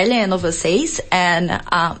Australia and overseas, and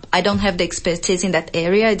I don't have the expertise in that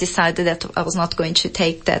area. I decided that I was not going to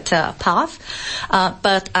take that path,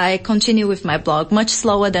 but I continue with my blog much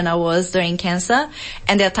slower than I was during cancer,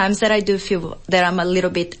 and there are times that I do feel that I'm a little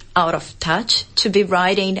bit out of touch to be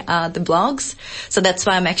writing the blogs. So that's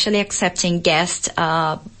why I'm actually accepting guest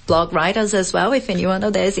blog writers as well, if anyone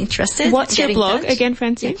out there is interested. What's your blog again,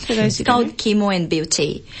 Francine? For those who it's called Chemo and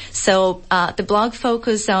Beauty. So the blog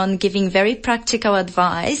focuses on giving very practical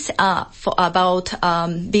advice about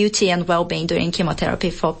beauty and well-being during chemotherapy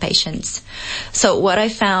for patients. So what I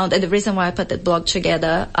found, and the reason why I put that blog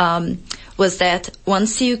together, was that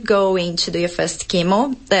once you go in to do your first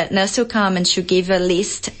chemo, the nurse will come and she'll give a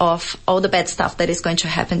list of all the bad stuff that is going to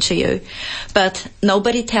happen to you. But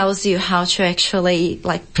nobody tells you how to actually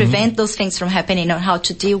like prevent those things from happening or how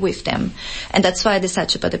to deal with them. And that's why I decided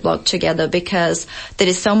to put the blog together, because there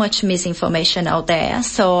is so much misinformation out there.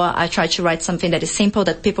 So I try to write something that is simple,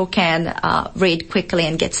 that people can read quickly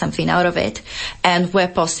and get something out of it. And where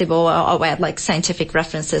possible, I'll add like scientific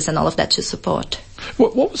references and all of that to support.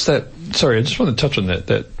 What was that? Sorry, I just want to touch on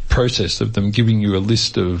that process of them giving you a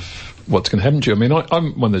list of what's going to happen to you. I mean,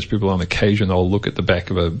 I'm one of those people on occasion, I'll look at the back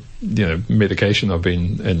of a, medication I've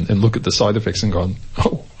been and look at the side effects and go,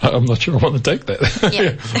 oh, I'm not sure I want to take that.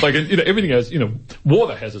 Yeah. Like, everything has,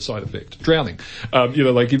 water has a side effect, drowning.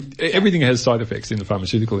 Everything has side effects in the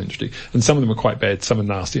pharmaceutical industry, and some of them are quite bad, some are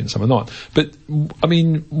nasty and some are not. But, I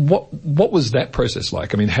mean, what was that process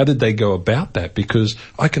like? I mean, how did they go about that? Because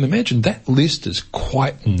I can imagine that list is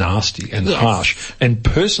quite nasty and harsh and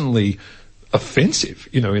personally offensive,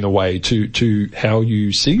 in a way to how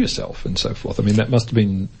you see yourself and so forth. I mean, that must have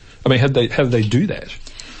been, how did they do that?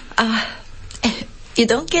 You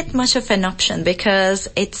don't get much of an option, because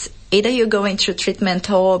it's either you're going through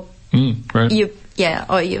treatment or right.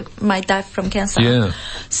 or you might die from cancer. Yeah.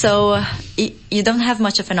 So you don't have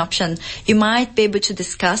much of an option. You might be able to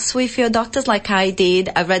discuss with your doctors, like I did.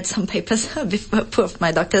 I read some papers before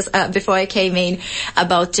my doctors before I came in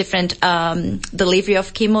about different delivery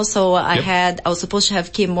of chemo. So I was supposed to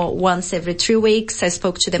have chemo once every 3 weeks. I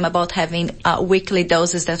spoke to them about having weekly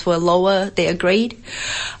doses that were lower. They agreed.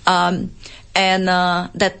 And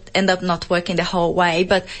that ended up not working the whole way.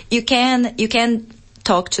 But you can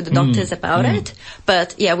talk to the doctors about it.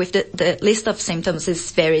 But with the list of symptoms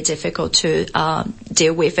is very difficult to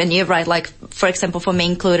deal with. And you're right, like, for example, for me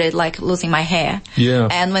included, like losing my hair. Yeah.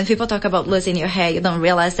 And when people talk about losing your hair, you don't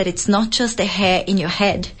realize that it's not just the hair in your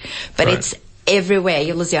head, but it's everywhere.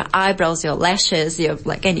 You lose your eyebrows, your lashes, your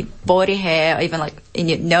like any body hair, even like in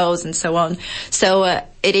your nose and so on. So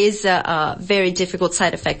it is a very difficult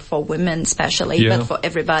side effect for women especially, but for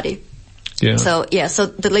everybody. Yeah. So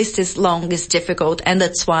the list is long, is difficult, and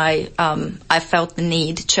that's why I felt the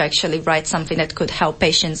need to actually write something that could help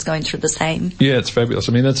patients going through the same. Yeah, it's fabulous.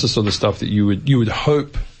 I mean, that's the sort of stuff that you would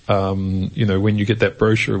hope. When you get that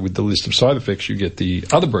brochure with the list of side effects, you get the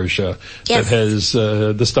other brochure that has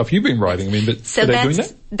the stuff you've been writing. I mean, but are they doing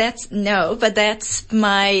that? but that's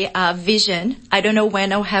my vision. I don't know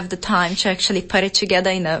when I'll have the time to actually put it together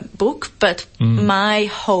in a book, but my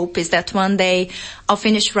hope is that one day I'll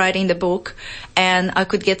finish writing the book and I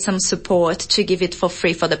could get some support to give it for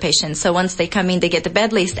free for the patients. So once they come in, they get the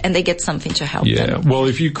bed list and they get something to help them. Yeah, well,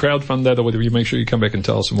 if you crowdfund that or whatever, you make sure you come back and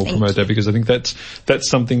tell us and we'll promote that, because I think that's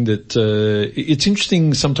something that it's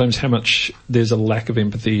interesting sometimes how much there's a lack of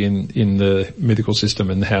empathy in the medical system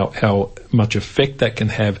and how much effect that can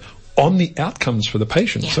have on the outcomes for the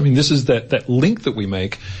patients. Yeah. I mean, this is that link that we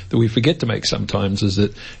make that we forget to make sometimes, is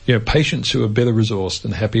that, you know, patients who are better resourced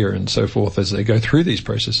and happier and so forth as they go through these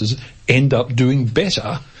processes end up doing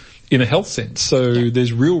better in a health sense. So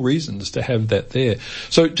there's real reasons to have that there.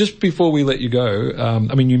 So just before we let you go,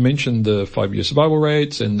 I mean, you mentioned the 5-year survival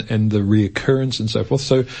rates and the reoccurrence and so forth.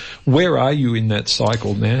 So where are you in that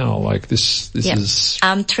cycle now? Like this is...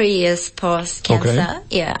 3 years post-cancer. Okay.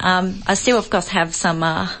 Yeah. I still, of course, have some,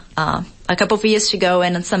 a couple of years to go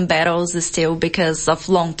and some battles still because of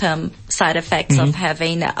long-term side effects of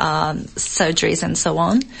having surgeries and so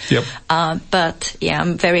on. Yep. But yeah,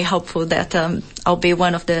 I'm very hopeful that I'll be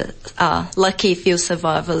one of the lucky few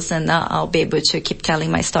survivors, and I'll be able to keep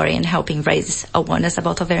telling my story and helping raise awareness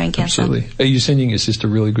about ovarian cancer. Absolutely. Are you sending your sister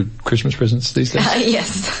really good Christmas presents these days?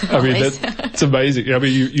 Yes. I mean, it's amazing. I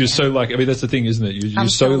mean, you're so lucky. I mean, that's the thing, isn't it? You're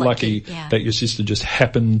so lucky that your sister just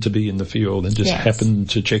happened to be in the field and just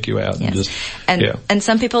happened to check you out. Yes. And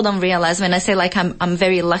some people don't realize when I say like I'm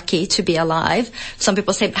very lucky to be alive. Some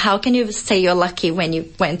people say, how can you say you're lucky when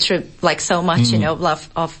you went through like so much, you know,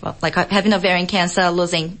 of like having ovarian cancer,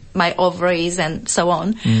 losing my ovaries and so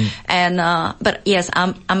on. And but yes,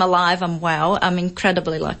 I'm alive, I'm well, I'm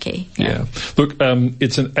incredibly lucky. Yeah. Look,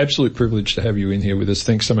 it's an absolute privilege to have you in here with us.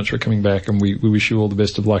 Thanks so much for coming back, and we wish you all the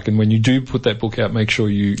best of luck. And when you do put that book out, make sure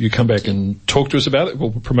you come back and talk to us about it.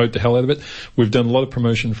 We'll promote the hell out of it. We've done a lot of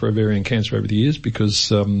promotion for ovarian cancer over the years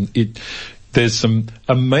because there's some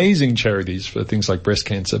amazing charities for things like breast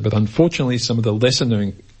cancer, but unfortunately some of the lesser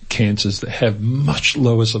known cancers that have much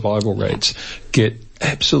lower survival rates get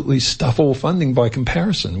absolutely stuff all funding by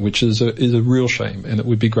comparison, which is a real shame. And it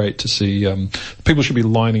would be great to see, people should be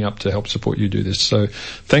lining up to help support you do this. So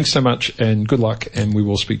thanks so much and good luck, and we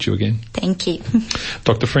will speak to you again. Thank you.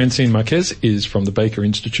 Dr. Francine Marquez is from the Baker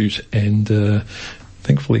Institute and,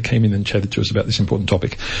 thankfully came in and chatted to us about this important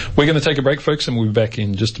topic. We're going to take a break, folks, and we'll be back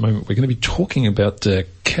in just a moment. We're going to be talking about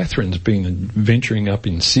Catherine's been venturing up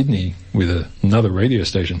in Sydney with another radio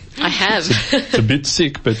station. I have. It's a bit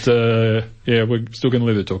sick, but yeah, we're still going to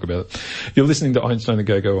let her talk about it. You're listening to Einstein and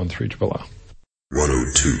Go-Go on 3RRR.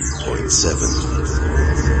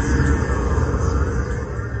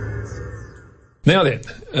 102.7. Now then,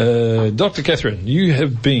 Dr. Catherine, you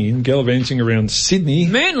have been gallivanting around Sydney.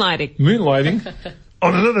 Moonlighting.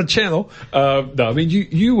 On another channel. No, I mean,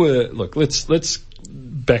 you were, look, let's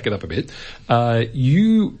back it up a bit.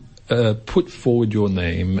 You put forward your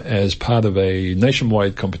name as part of a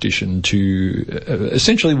nationwide competition to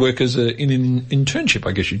essentially work as in an internship,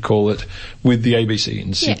 I guess you'd call it, with the ABC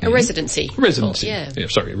in Sydney. Yeah, a residency. A residency. Yeah,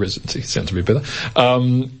 sorry, a residency. Sounds a bit better.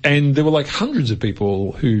 And there were like hundreds of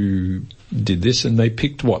people who did this, and they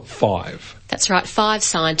picked, 5? That's right, 5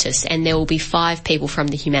 scientists, and there will be 5 people from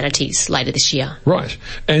the humanities later this year. Right.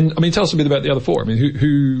 And, I mean, tell us a bit about the other 4. I mean,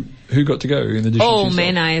 who got to go in addition to all yourself?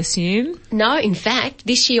 men, I assume? No, in fact,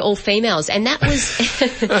 this year all females, and that was...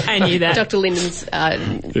 I knew that. Dr. Linden's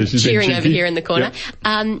cheering over here in the corner.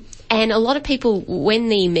 Yep. And a lot of people, when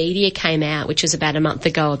the media came out, which was about a month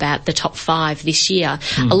ago, about the top 5 this year,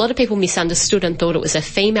 a lot of people misunderstood and thought it was a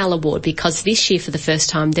female award because this year, for the first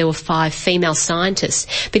time, there were 5 female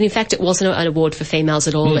scientists. But in fact, it wasn't an award for females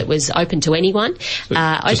at all. It was open to anyone. So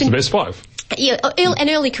just the best 5. Yeah, and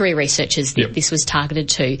early career researchers this was targeted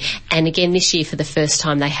to. And again, this year, for the first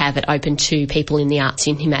time, they have it open to people in the arts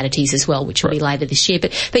and humanities as well, which will be later this year.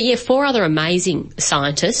 But yeah, 4 other amazing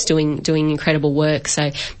scientists doing incredible work.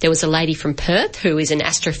 So there was a lady from Perth who is an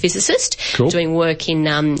astrophysicist doing work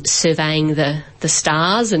in surveying the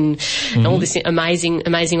stars and all this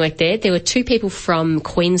amazing work there. There were 2 people from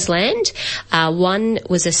Queensland. One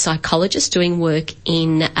was a psychologist doing work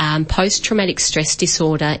in post-traumatic stress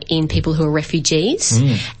disorder in people who are refugees,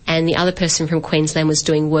 and the other person from Queensland was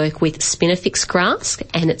doing work with spinifex grass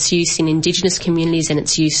and its use in Indigenous communities and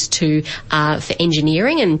its use for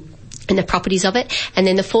engineering. And and the properties of it. And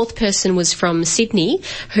then the fourth person was from Sydney,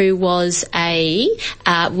 who was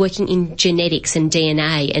working in genetics and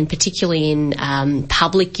DNA, and particularly in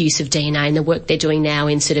public use of DNA and the work they're doing now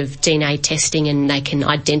in sort of DNA testing, and they can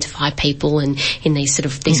identify people and in these sort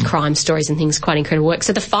of these crime stories and things. Quite incredible work.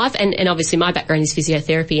 So the five, and obviously my background is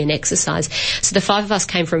physiotherapy and exercise. So the five of us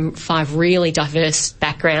came from five really diverse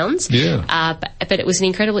backgrounds. Yeah. But it was an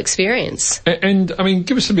incredible experience. And I mean,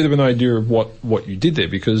 give us a bit of an idea of what you did there,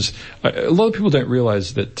 because a lot of people don't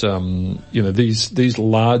realise that these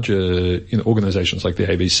larger organisations like the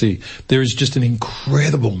ABC, there is just an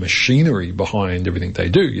incredible machinery behind everything they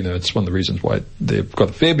do. It's one of the reasons why they've got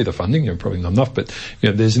a fair bit of funding, probably not enough, but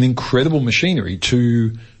there's an incredible machinery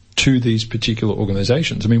to these particular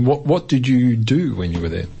organisations. I mean, what did you do when you were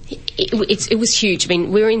there? It was huge. I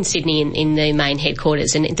mean, we were in Sydney in the main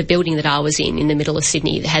headquarters, and the building that I was in the middle of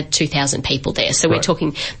Sydney, had 2,000 people there. So we're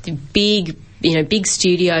talking the big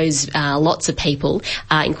studios, lots of people,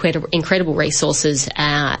 incredible resources.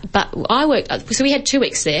 But so we had 2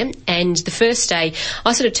 weeks there, and the first day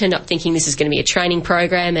I sort of turned up thinking this is going to be a training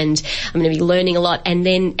program and I'm going to be learning a lot.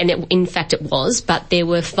 In fact it was, but there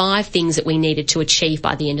were 5 things that we needed to achieve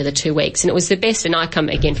by the end of the 2 weeks. And it was the best, and I come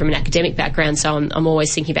again from an academic background, so I'm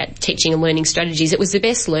always thinking about teaching and learning strategies. It was the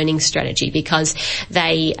best learning strategy because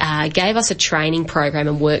they gave us a training program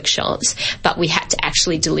and workshops, but we had to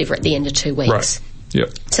actually deliver at the end of 2 weeks. Right. Yep.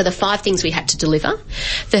 So the 5 things we had to deliver.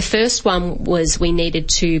 The first one was we needed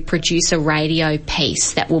to produce a radio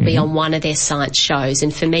piece that will be on one of their science shows.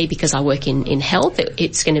 And for me, because I work in health,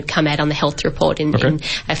 it's going to come out on the health report in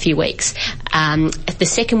a few weeks. The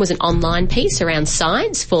second was an online piece around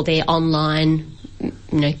science for their online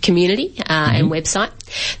community and website.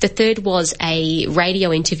 The third was a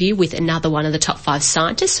radio interview with another one of the top 5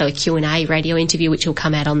 scientists, so a Q&A radio interview which will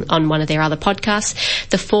come out on one of their other podcasts.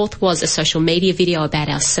 The fourth was a social media video about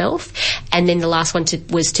ourselves, and then the last one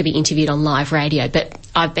was to be interviewed on live radio. But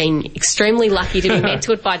I've been extremely lucky to be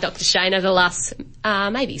mentored by Dr. Shane over the last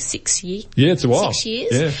maybe 6 years. Yeah, it's a while. 6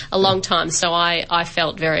 years, yeah. A long time. So I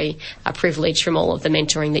felt very privileged from all of the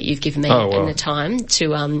mentoring that you've given me and the time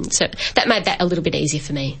to. So that made that a little bit easier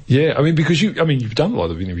for me. Yeah, I mean, because you've done a lot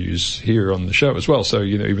of interviews here on the show as well. So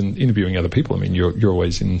even interviewing other people, I mean, you're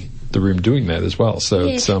always in the room doing that as well. So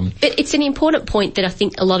it's but it's an important point that I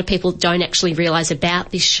think a lot of people don't actually realise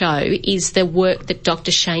about this show is the work that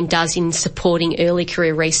Dr. Shane does in supporting early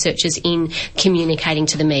career researchers in communicating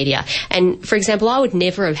to the media. And for example, I would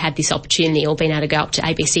never have had this opportunity or been able to go up to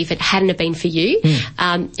ABC if it hadn't have been for you.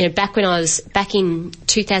 Back in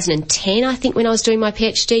 2010, I think, when I was doing my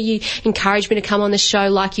PhD, you encouraged me to come on the show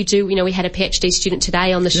like you do. We had a PhD student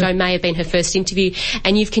today on the show, may have been her first interview,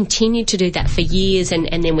 and you've continued to do that for years, and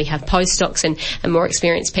then we have postdocs and more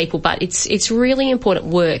experienced people. But it's really important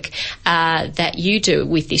work that you do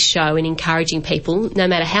with this show in encouraging people, no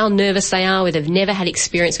matter how nervous they are, whether they've never had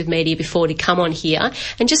experience with media before, to come on here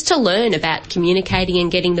and just to learn about communicating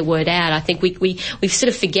and getting the word out. I think we sort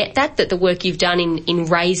of forget that the work you've done in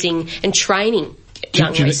raising and training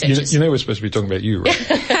young researchers. We're supposed to be talking about you, right?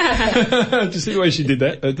 Did you see the way she did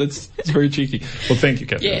that? It's very cheeky. Well, thank you,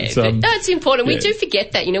 Catherine. Yeah, it's important. We do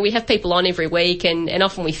forget that. We have people on every week, and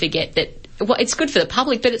often we forget that. Well, it's good for the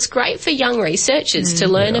public, but it's great for young researchers to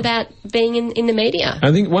learn about being in the media.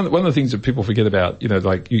 I think one of the things that people forget about,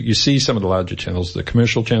 like you see some of the larger channels, the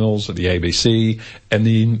commercial channels, the ABC, and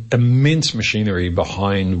the immense machinery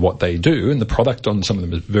behind what they do, and the product on some of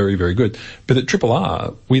them is very, very good. But at Triple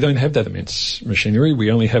R, we don't have that immense machinery. We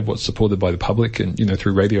only have what's supported by the public and,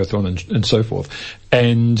 through Radiothon and so forth.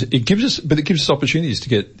 And it gives us opportunities to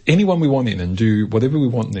get anyone we want in and do whatever we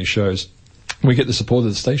want in these shows. We get the support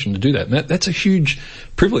of the station to do that. And that's a huge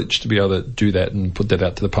privilege to be able to do that and put that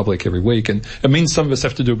out to the public every week. And it means some of us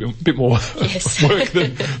have to do a bit more work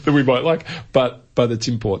than we might like, but it's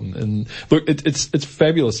important. And look, it's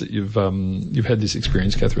fabulous that you've had this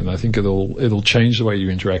experience, Catherine. I think it'll change the way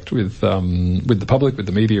you interact with the public, with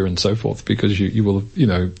the media and so forth, because you will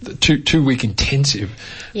have, 2 week intensive,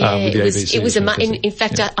 with the ABC. It was in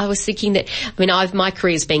fact, I was thinking that, my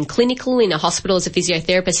career's been clinical in a hospital as a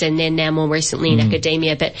physiotherapist, and then now more recently in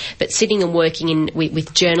academia, but sitting and working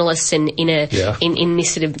with journalists and in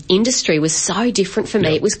this sort of industry was so different for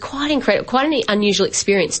me. It was quite incredible, quite an unusual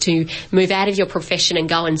experience to move out of your profession and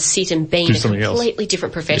go and sit and be in a completely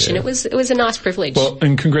different profession. It was a nice privilege. Well,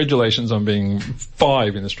 and congratulations on being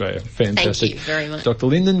 5 in Australia. Fantastic. Thank you very much. Dr.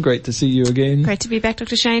 Linden, great to see you again. Great to be back,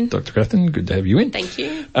 Dr. Shane. Dr. Catherine, good to have you in. Thank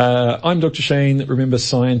you. I'm Dr. Shane. Remember,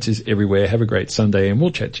 science is everywhere. Have a great Sunday, and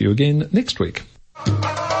we'll chat to you again next week.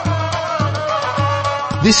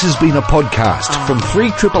 This has been a podcast from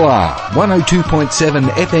 3RRR 102.7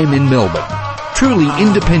 FM in Melbourne. Truly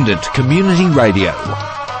independent community radio.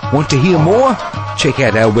 Want to hear more? Check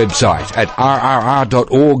out our website at rrr.org.au.